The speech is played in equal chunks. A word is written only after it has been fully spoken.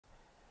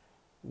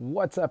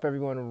What's up,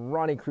 everyone?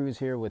 Ronnie Cruz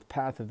here with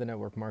Path of the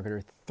Network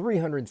Marketer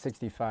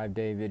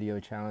 365-day video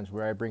challenge,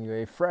 where I bring you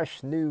a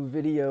fresh new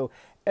video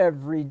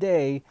every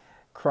day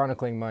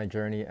chronicling my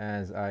journey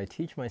as I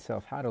teach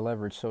myself how to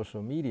leverage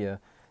social media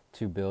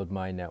to build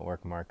my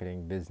network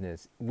marketing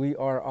business. We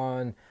are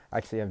on,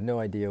 actually I have no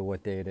idea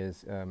what day it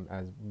is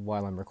as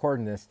while I'm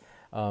recording this,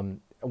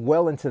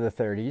 well into the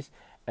 30s.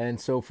 And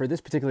so for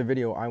this particular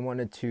video, I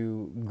wanted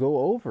to go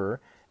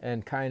over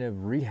and kind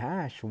of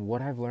rehash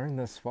what I've learned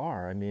thus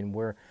far. I mean,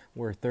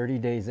 we're 30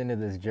 days into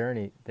this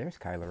journey. There's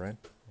Kylo Ren.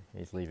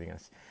 He's leaving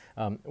us.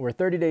 We're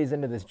 30 days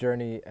into this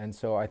journey, and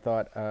so I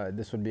thought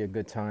this would be a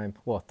good time.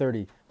 Well,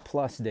 30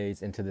 plus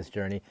days into this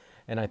journey,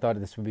 and I thought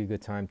this would be a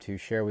good time to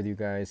share with you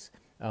guys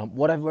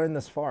what I've learned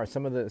thus far.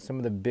 Some of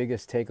the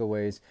biggest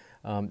takeaways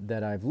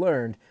that I've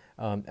learned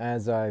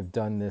as I've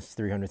done this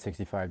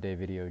 365-day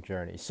video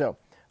journey. So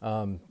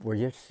we're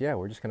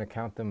just gonna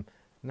count them,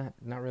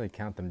 not really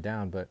count them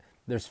down, but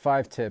there's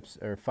 5 tips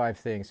or 5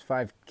 things,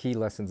 5 key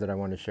lessons that I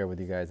want to share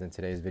with you guys in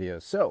today's video.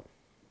 So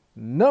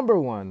number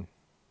one,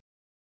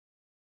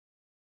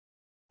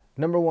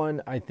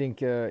 I think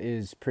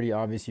is pretty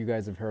obvious. You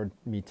guys have heard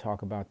me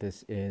talk about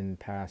this in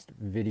past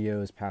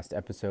videos, past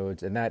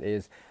episodes, and that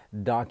is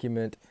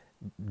document,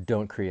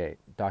 don't create.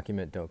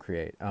 Document, don't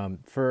create.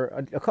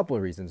 For a couple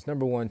of reasons.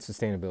 Number one,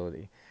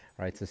 sustainability.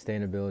 Right,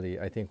 sustainability.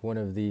 I think one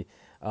of the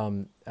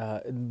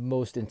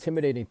most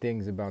intimidating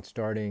things about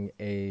starting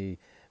a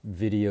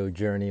video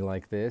journey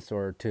like this,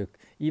 or to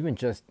even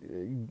just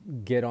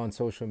get on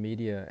social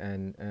media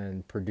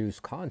and produce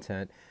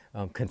content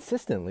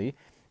consistently,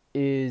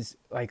 is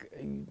like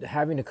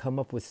having to come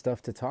up with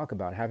stuff to talk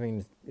about,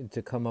 having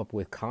to come up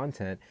with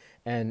content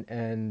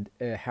and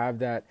have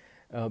that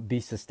be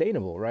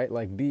sustainable, right?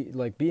 Like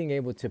being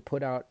able to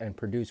put out and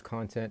produce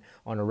content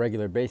on a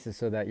regular basis,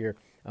 so that your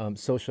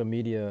social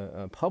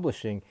media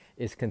publishing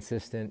is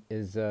consistent,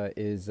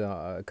 is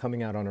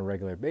coming out on a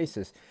regular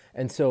basis.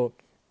 And so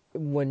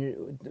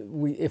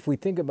if we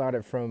think about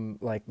it from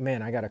like,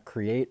 man, I got to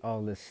create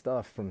all this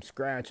stuff from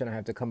scratch and I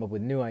have to come up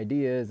with new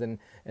ideas and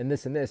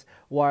this and this,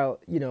 while,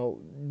 you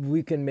know,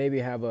 we can maybe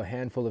have a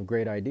handful of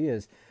great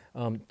ideas,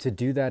 to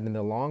do that in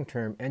the long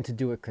term and to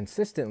do it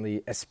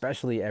consistently,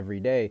 especially every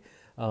day,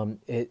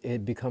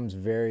 it becomes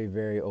very,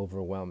 very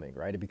overwhelming,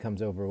 right? It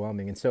becomes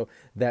overwhelming. And so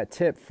that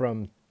tip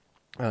from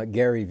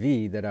Gary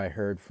Vee that I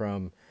heard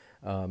from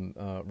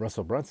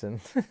Russell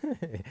Brunson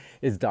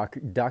is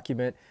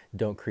document,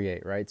 don't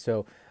create, right?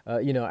 So,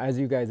 you know, as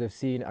you guys have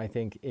seen, I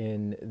think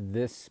in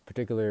this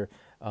particular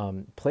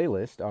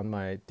playlist on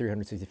my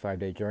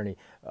 365-day journey,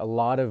 a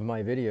lot of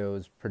my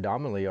videos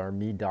predominantly are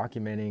me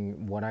documenting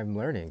what I'm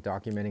learning,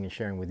 documenting and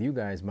sharing with you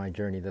guys my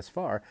journey thus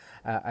far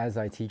as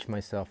I teach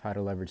myself how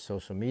to leverage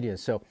social media.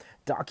 So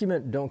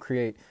document, don't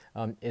create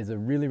is a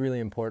really, really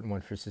important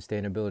one for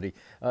sustainability.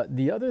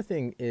 The other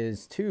thing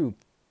is too,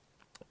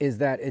 is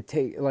that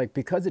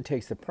because it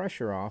takes the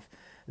pressure off,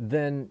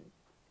 then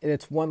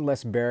it's one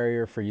less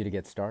barrier for you to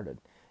get started.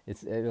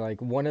 It's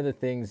like one of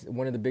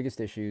the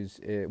biggest issues,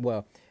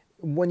 well,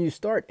 when you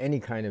start any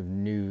kind of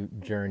new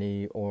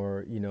journey,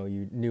 or, you know,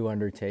 new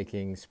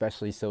undertaking,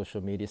 especially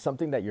social media,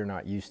 something that you're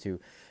not used to,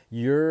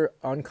 your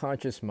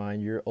unconscious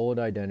mind, your old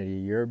identity,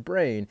 your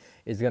brain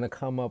is going to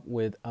come up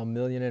with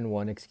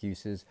 1,000,001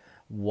 excuses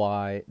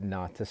why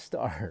not to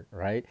start,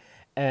 right?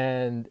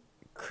 And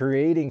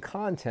creating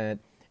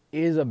content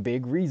is a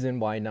big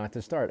reason why not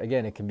to start.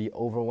 Again, it can be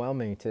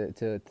overwhelming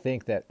to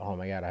think that, oh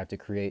my God, I have to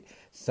create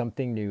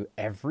something new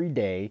every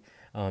day,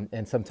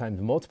 and sometimes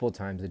multiple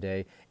times a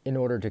day, in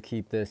order to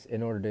keep this,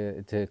 in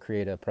order to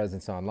create a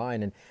presence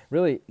online. And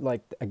really,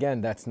 like, again,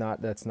 that's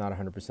not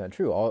 100%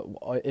 true.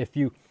 If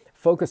you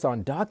focus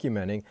on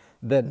documenting,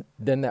 then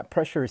that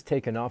pressure is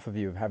taken off of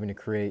you of having to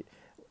create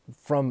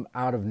from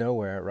out of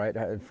nowhere,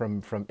 right?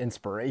 From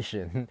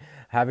inspiration,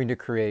 having to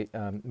create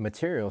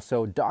material.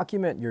 So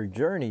document your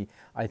journey,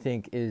 I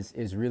think,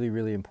 is really,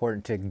 really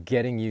important to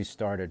getting you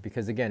started,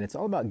 because again, it's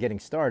all about getting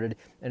started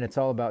and it's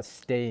all about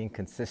staying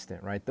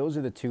consistent, right? Those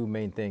are the two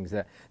main things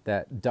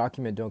that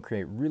document, don't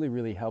create really,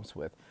 really helps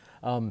with.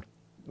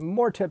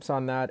 More tips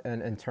on that,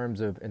 and in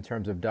terms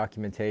of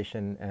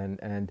documentation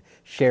and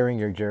sharing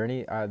your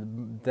journey,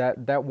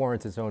 that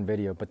warrants its own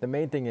video. But the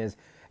main thing is,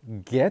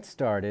 get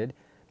started.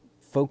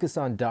 Focus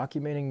on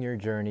documenting your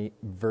journey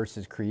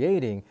versus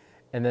creating,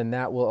 and then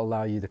that will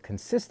allow you the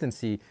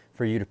consistency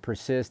for you to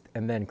persist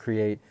and then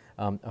create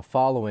a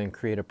following,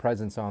 create a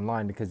presence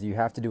online, because you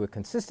have to do it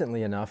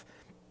consistently enough,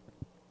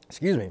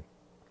 excuse me,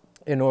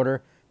 in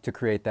order to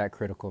create that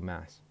critical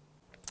mass.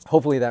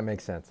 Hopefully that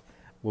makes sense.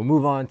 We'll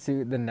move on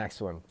to the next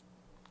one.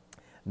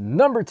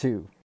 Number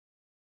 2,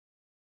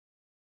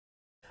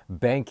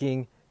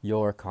 banking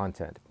your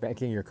content.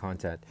 Banking your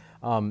content.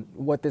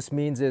 What this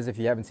means is, if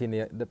you haven't seen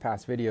the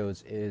past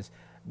videos, is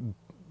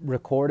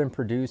record and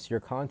produce your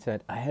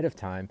content ahead of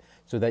time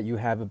so that you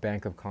have a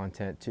bank of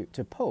content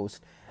to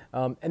post.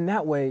 And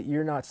that way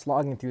you're not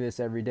slogging through this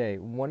every day.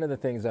 One of the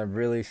things I've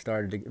really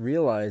started to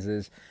realize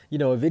is, you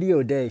know, a video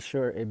a day,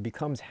 sure, it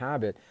becomes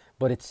habit,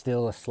 but it's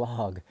still a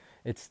slog.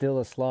 It's still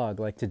a slog.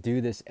 Like to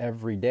do this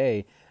every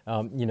day,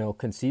 you know,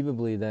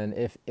 conceivably then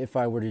if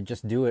I were to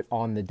just do it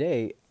on the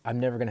day, I'm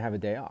never going to have a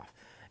day off.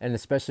 And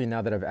especially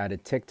now that I've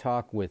added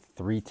TikTok with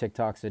 3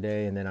 TikToks a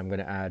day, and then I'm going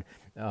to add,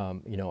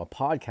 you know, a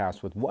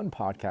podcast with 1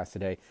 podcast a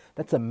day.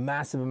 That's a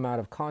massive amount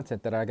of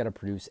content that I got to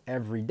produce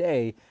every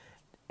day,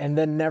 and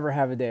then never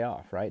have a day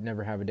off, right?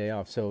 Never have a day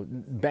off. So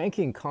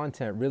banking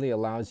content really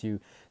allows you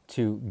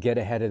to get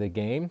ahead of the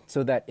game,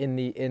 so that in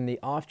the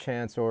off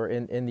chance, or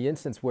in the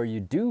instance where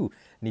you do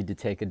need to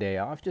take a day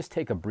off, just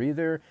take a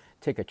breather,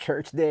 take a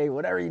church day,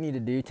 whatever you need to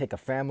do, take a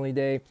family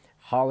day,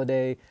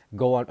 holiday,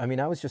 go on. I mean,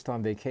 I was just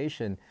on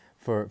vacation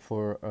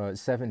for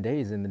 7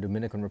 days in the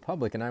Dominican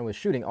Republic, and I was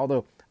shooting,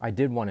 although I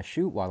did want to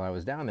shoot while I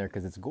was down there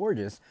because it's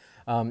gorgeous.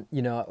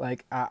 You know,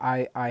 like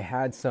I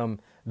had some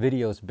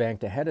videos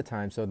banked ahead of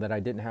time so that I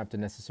didn't have to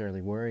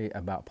necessarily worry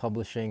about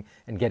publishing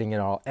and getting it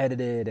all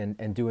edited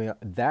and doing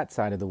that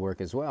side of the work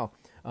as well,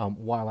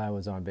 while I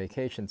was on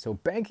vacation. So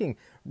banking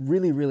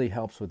really, really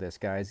helps with this,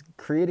 guys.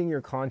 Creating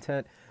your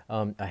content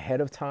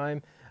ahead of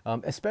time.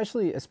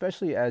 Especially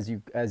as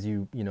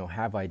you know,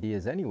 have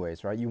ideas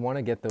anyways, right? You want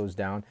to get those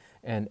down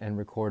and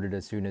record it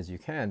as soon as you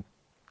can.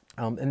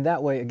 And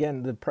that way,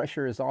 again, the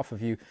pressure is off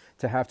of you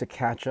to have to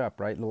catch up,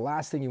 right? The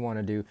last thing you want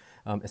to do,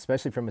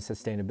 especially from a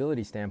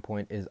sustainability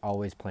standpoint, is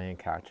always playing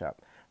catch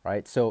up,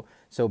 right? So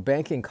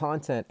banking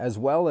content as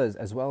well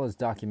as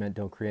document,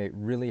 don't create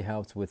really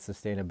helps with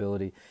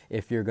sustainability.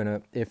 If you're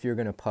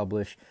gonna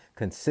publish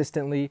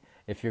consistently,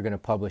 if you're gonna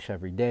publish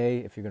every day,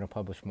 if you're gonna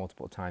publish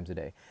multiple times a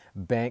day,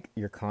 bank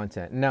your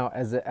content. Now,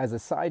 as a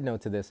side note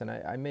to this, and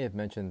I may have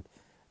mentioned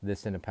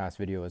this in a past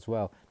video as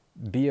well,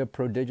 be a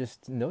prodigious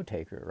note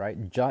taker,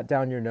 right? Jot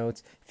down your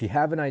notes. If you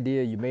have an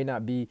idea, you may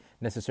not be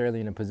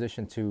necessarily in a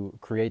position to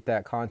create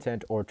that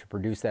content or to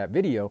produce that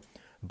video,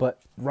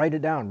 but write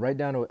it down. Write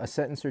down a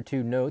sentence or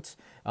 2 notes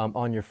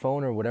on your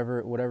phone or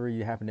whatever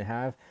you happen to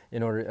have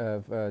in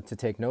order to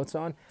take notes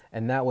on,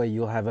 and that way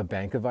you'll have a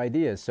bank of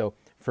ideas. So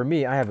for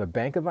me, I have a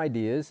bank of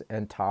ideas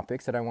and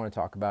topics that I want to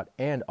talk about,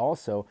 and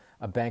also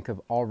a bank of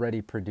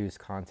already produced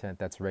content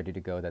that's ready to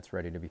go, that's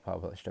ready to be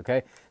published,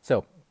 okay?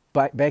 So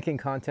banking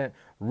content,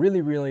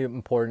 really, really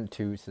important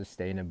to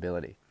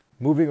sustainability.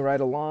 Moving right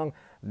along,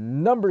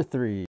 number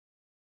 3.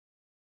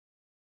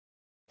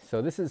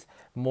 So this is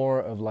more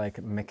of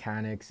like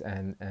mechanics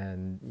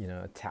and you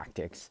know,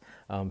 tactics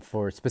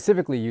for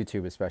specifically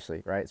YouTube,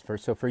 especially, right?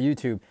 So for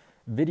YouTube,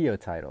 video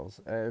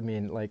titles. I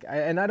mean, like,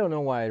 and I don't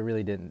know why I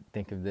really didn't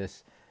think of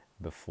this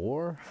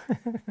before.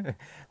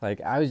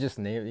 Like I was just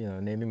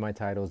naming my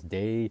titles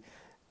day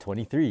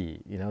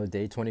 23, you know,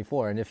 day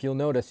 24. And if you'll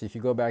notice, if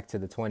you go back to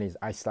the 20s,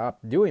 I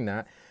stopped doing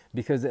that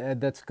because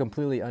that's a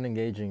completely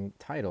unengaging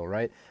title,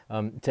 right?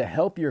 To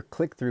help your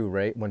click-through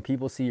rate, when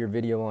people see your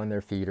video on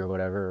their feed or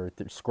whatever, or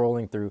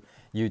scrolling through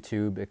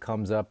YouTube, it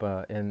comes up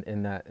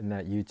in that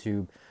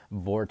YouTube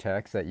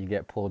vortex that you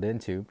get pulled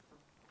into.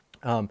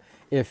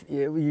 If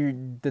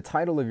the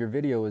title of your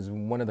video is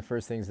one of the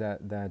first things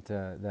that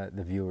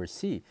the viewers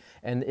see,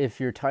 and if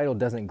your title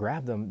doesn't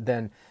grab them,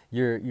 then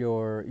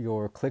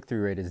your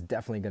click-through rate is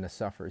definitely going to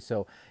suffer.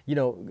 So, you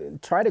know,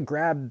 try to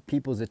grab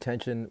people's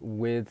attention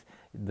with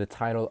the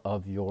title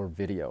of your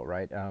video,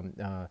 right?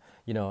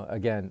 You know,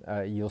 again,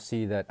 you'll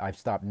see that I've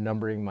stopped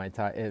numbering my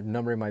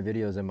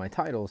videos and my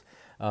titles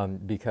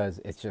because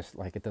it's just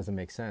like, it doesn't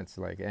make sense,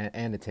 like,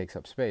 and it takes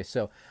up space.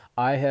 So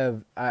I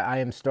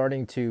am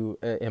starting to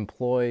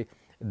employ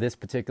this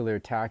particular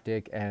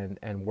tactic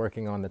and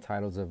working on the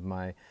titles of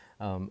my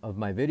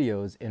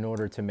videos in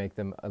order to make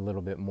them a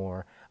little bit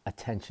more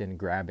attention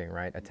grabbing,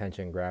 right?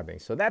 Attention grabbing.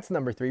 So that's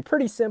number 3.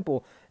 Pretty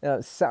simple.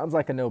 Sounds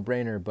like a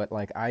no-brainer, but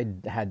like I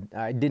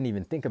didn't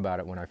even think about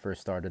it when I first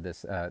started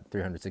this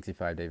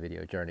 365-day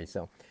video journey.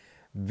 So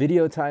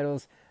video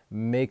titles,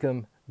 make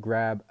them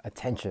grab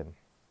attention.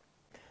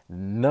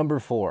 Number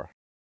 4.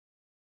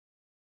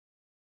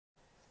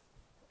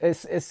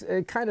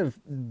 It kind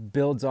of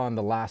builds on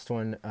the last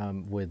one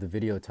with the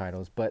video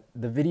titles, but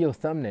the video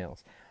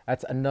thumbnails.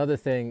 That's another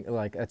thing.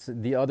 Like, that's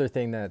the other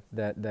thing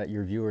that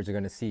your viewers are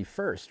going to see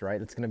first,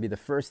 right? It's going to be the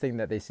first thing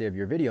that they see of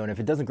your video, and if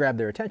it doesn't grab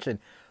their attention,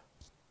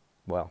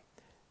 well,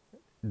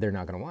 they're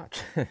not going to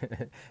watch,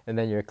 and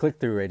then your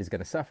click-through rate is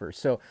going to suffer.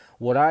 So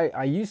what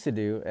I used to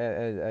do,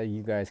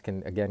 you guys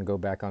can again go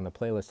back on the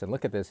playlist and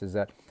look at this, is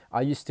that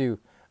I used to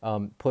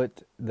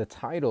put the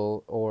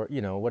title, or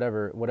you know,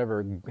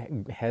 whatever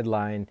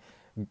headline,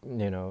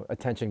 you know,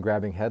 attention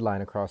grabbing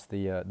headline across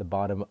the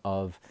bottom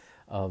of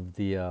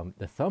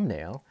the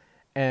thumbnail.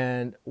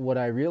 And what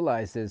I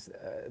realized is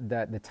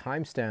that the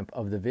timestamp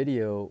of the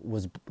video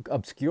was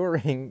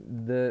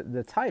obscuring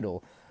the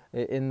title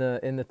in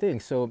the thing.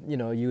 So, you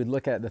know, you would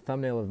look at the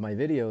thumbnail of my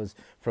videos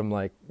from,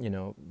 like, you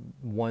know,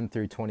 1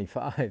 through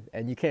 25,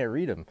 and you can't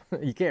read them.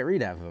 You can't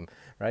read half of them,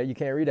 right? You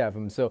can't read half of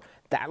them. So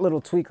that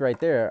little tweak right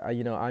there,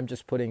 you know, I'm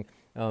just putting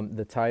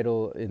the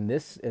title in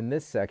this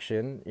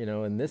section, you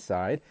know, in this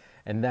side,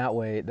 and that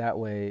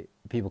way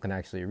people can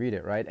actually read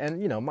it, right?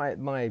 And, you know,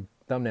 my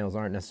thumbnails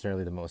aren't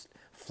necessarily the most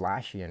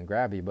flashy and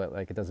grabby, but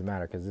like it doesn't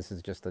matter because this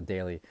is just a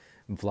daily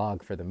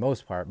vlog for the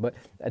most part. But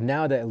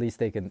now that at least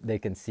they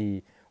can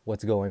see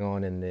what's going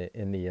on in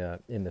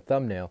the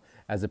thumbnail,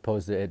 as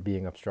opposed to it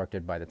being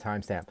obstructed by the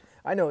timestamp.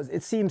 I know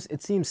it seems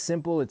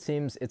simple, it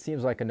seems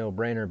like a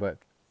no-brainer, but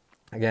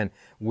again,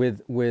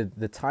 with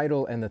the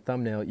title and the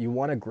thumbnail, you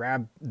want to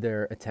grab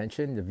their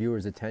attention, the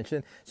viewer's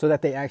attention, so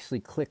that they actually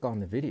click on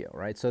the video,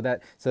 right? So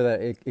that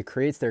it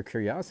creates their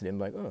curiosity. I'm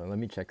like, oh, let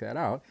me check that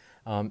out,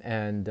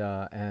 and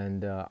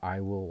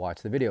I will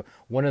watch the video.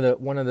 One of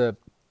the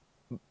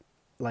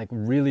like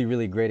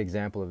really great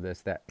example of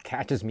this that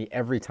catches me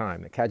every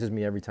time.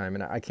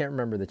 And I can't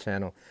remember the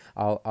channel.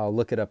 I'll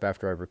look it up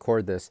after I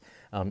record this,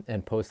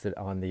 and post it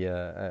on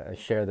the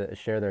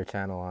share their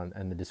channel on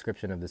in the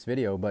description of this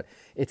video. But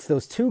it's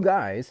those two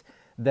guys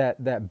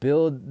that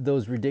build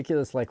those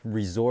ridiculous like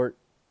resort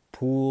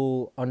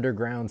pool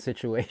underground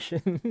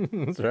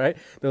situations, right?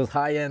 Those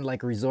high-end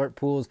like resort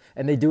pools,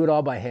 and they do it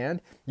all by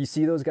hand. You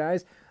see those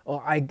guys? Oh,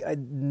 I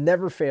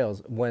never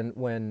fails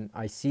when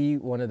I see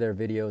one of their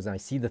videos and I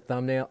see the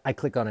thumbnail, I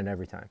click on it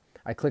every time.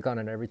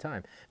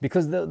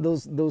 Because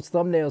those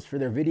thumbnails for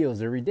their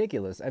videos are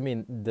ridiculous. I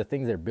mean, the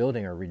things they're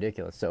building are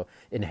ridiculous. So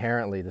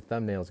inherently the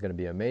thumbnail is going to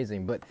be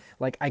amazing, but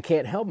like I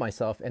can't help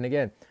myself. And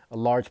again, a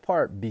large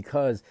part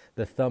because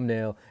the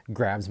thumbnail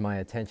grabs my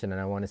attention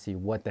and I want to see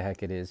what the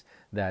heck it is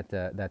that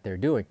they're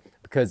doing.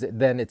 Because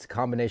then it's a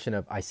combination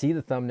of I see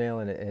the thumbnail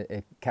and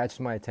it catches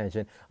my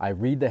attention. I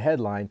read the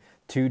headline,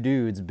 2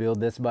 dudes build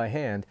this by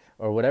hand,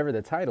 or whatever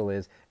the title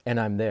is, and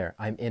I'm there.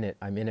 I'm in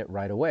it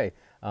right away.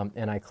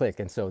 And I click.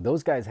 And so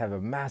those guys have a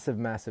massive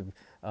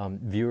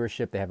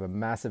viewership. They have a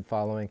massive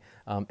following,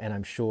 and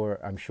I'm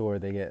sure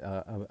they get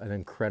an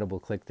incredible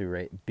click-through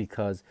rate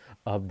because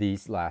of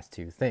these last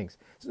 2 things.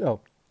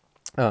 So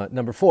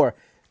number 4,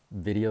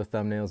 video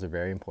thumbnails are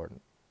very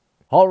important.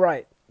 All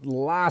right,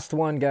 last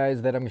one,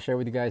 guys, that I'm gonna share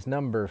with you guys.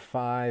 Number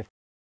 5.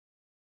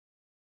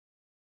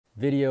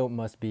 Video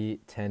must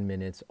be 10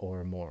 minutes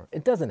or more.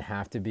 It doesn't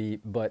have to be,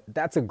 but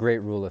that's a great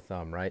rule of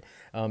thumb, right?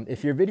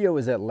 If your video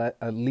is at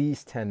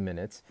least 10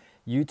 minutes,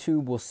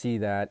 YouTube will see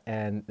that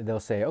and they'll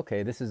say,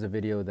 okay, this is a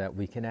video that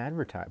we can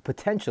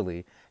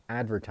potentially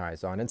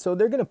advertise on. And so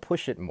they're going to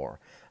push it more.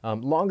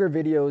 Longer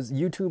videos,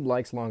 YouTube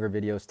likes longer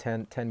videos,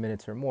 10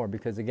 minutes or more,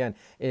 because again,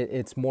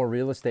 it's more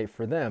real estate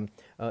for them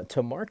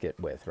to market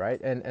with, right?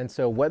 And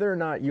so whether or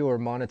not you are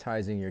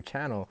monetizing your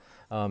channel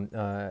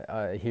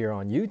here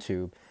on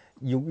YouTube,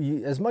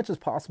 you as much as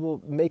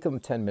possible make them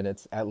 10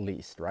 minutes at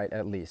least, right?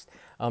 At least.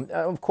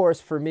 Of course,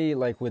 for me,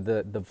 like with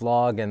the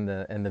vlog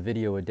and the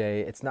video a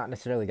day, it's not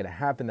necessarily going to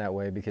happen that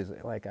way because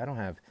like I don't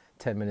have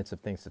 10 minutes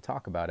of things to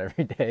talk about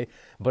every day.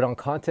 But on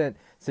content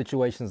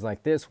situations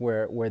like this,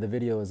 where the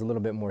video is a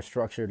little bit more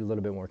structured, a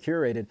little bit more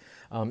curated,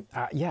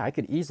 yeah, I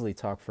could easily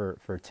talk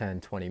for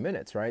 10, 20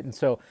 minutes, right? And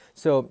so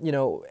you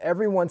know,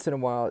 every once in a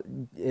while,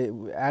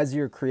 as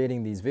you're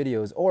creating these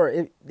videos,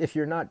 or if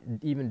you're not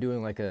even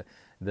doing like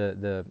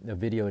the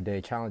video a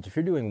day challenge, if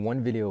you're doing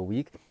 1 video a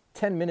week,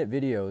 10-minute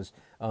videos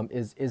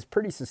is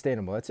pretty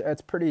sustainable.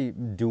 It's pretty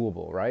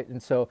doable, right?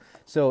 And so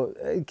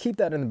keep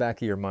that in the back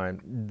of your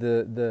mind.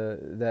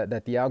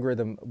 That the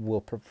algorithm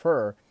will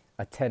prefer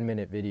a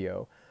 10-minute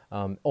video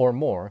or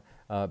more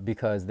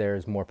because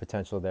there's more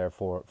potential there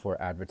for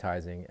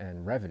advertising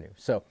and revenue.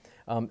 So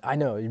I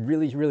know,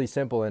 really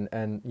simple,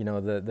 and you know,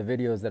 the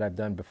videos that I've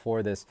done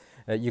before this,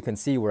 you can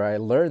see where I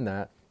learned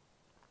that.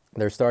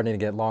 They're starting to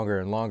get longer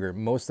and longer.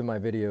 Most of my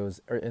videos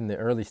are in the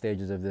early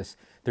stages of this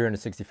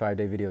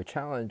 365-day video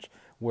challenge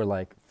were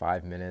like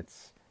 5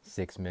 minutes,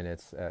 6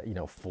 minutes, you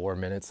know, 4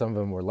 minutes. Some of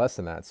them were less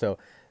than that. So,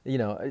 you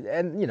know,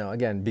 and you know,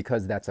 again,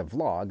 because that's a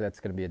vlog, that's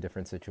going to be a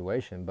different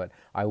situation. But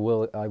I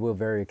will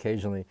very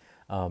occasionally,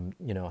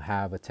 you know,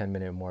 have a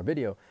 10-minute or more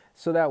video,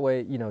 so that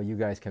way, you know, you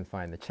guys can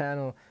find the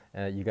channel.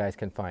 You guys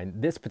can find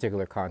this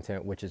particular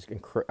content, which is,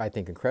 I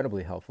think,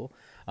 incredibly helpful.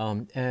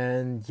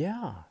 And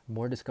yeah,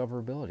 more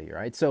discoverability,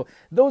 right? So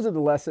those are the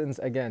lessons,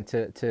 again,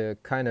 to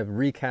kind of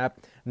recap.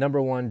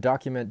 Number 1,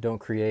 document, don't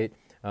create.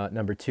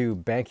 Number 2,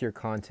 bank your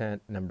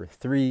content. Number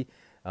 3,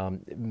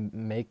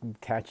 make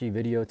catchy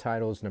video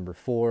titles. Number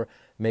 4,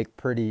 make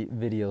pretty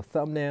video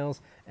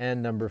thumbnails.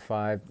 And number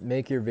 5,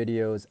 make your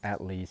videos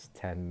at least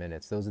 10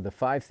 minutes. Those are the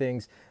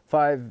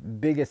 5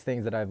 biggest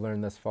things that I've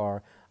learned thus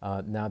far,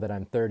 now that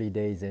I'm 30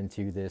 days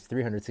into this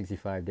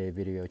 365-day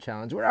video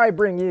challenge, where I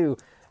bring you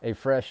a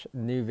fresh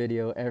new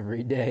video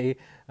every day,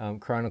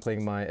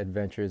 chronicling my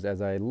adventures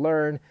as I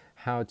learn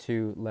how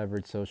to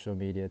leverage social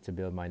media to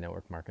build my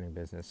network marketing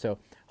business. So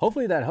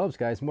hopefully that helps,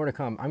 guys. More to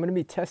come. I'm going to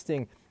be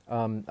testing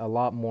a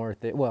lot more.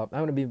 Well,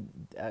 I'm going to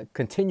be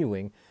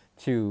continuing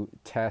to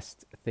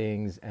test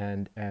things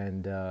and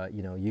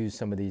you know, use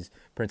some of these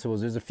principles.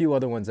 There's a few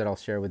other ones that I'll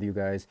share with you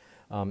guys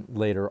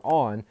later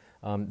on,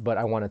 but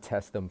I want to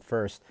test them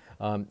first,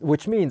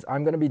 which means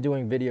I'm going to be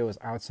doing videos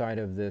outside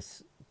of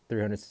this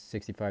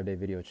 365-day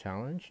video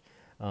challenge.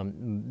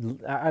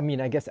 I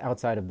mean, I guess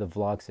outside of the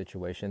vlog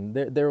situation,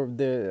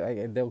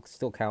 they'll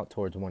still count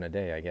towards 1 a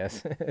day, I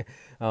guess.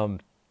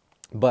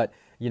 But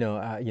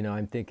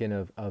I'm thinking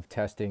of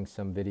testing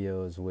some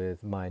videos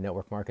with my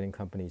network marketing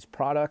company's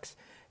products,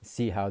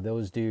 see how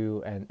those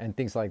do, and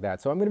things like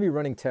that. So I'm going to be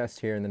running tests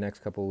here in the next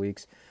couple of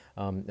weeks,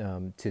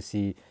 to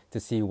see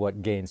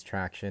what gains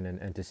traction,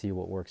 and to see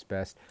what works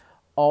best.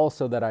 All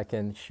so that I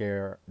can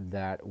share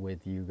that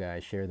with you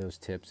guys, share those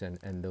tips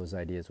and those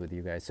ideas with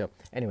you guys. So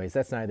anyways,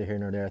 that's neither here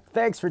nor there.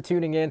 Thanks for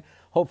tuning in.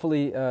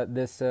 Hopefully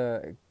this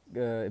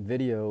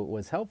video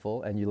was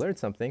helpful and you learned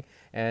something.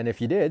 And if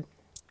you did,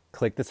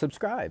 click the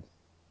subscribe,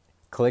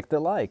 click the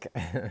like.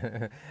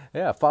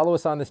 Yeah, follow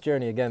us on this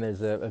journey. Again,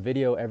 there's a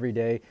video every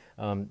day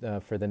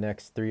for the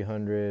next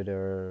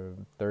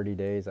 330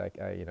 days. I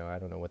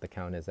don't know what the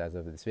count is as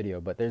of this video,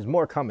 but there's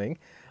more coming,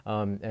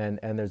 and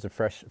there's a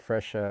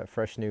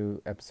fresh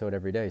new episode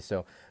every day.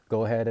 So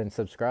go ahead and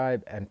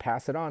subscribe and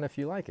pass it on if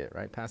you like it.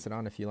 Right, pass it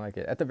on if you like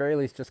it. At the very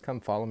least, just come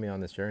follow me on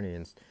this journey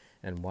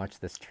and watch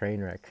this train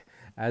wreck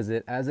as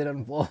it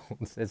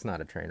unfolds. It's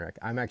not a train wreck.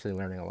 I'm actually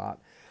learning a lot.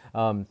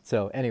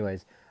 So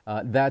anyways,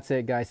 that's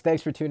it, guys.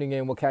 Thanks for tuning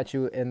in. We'll catch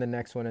you in the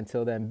next one.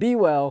 Until then, be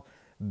well,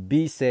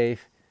 be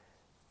safe,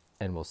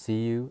 and we'll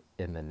see you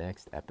in the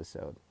next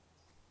episode.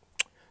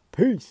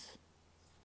 Peace.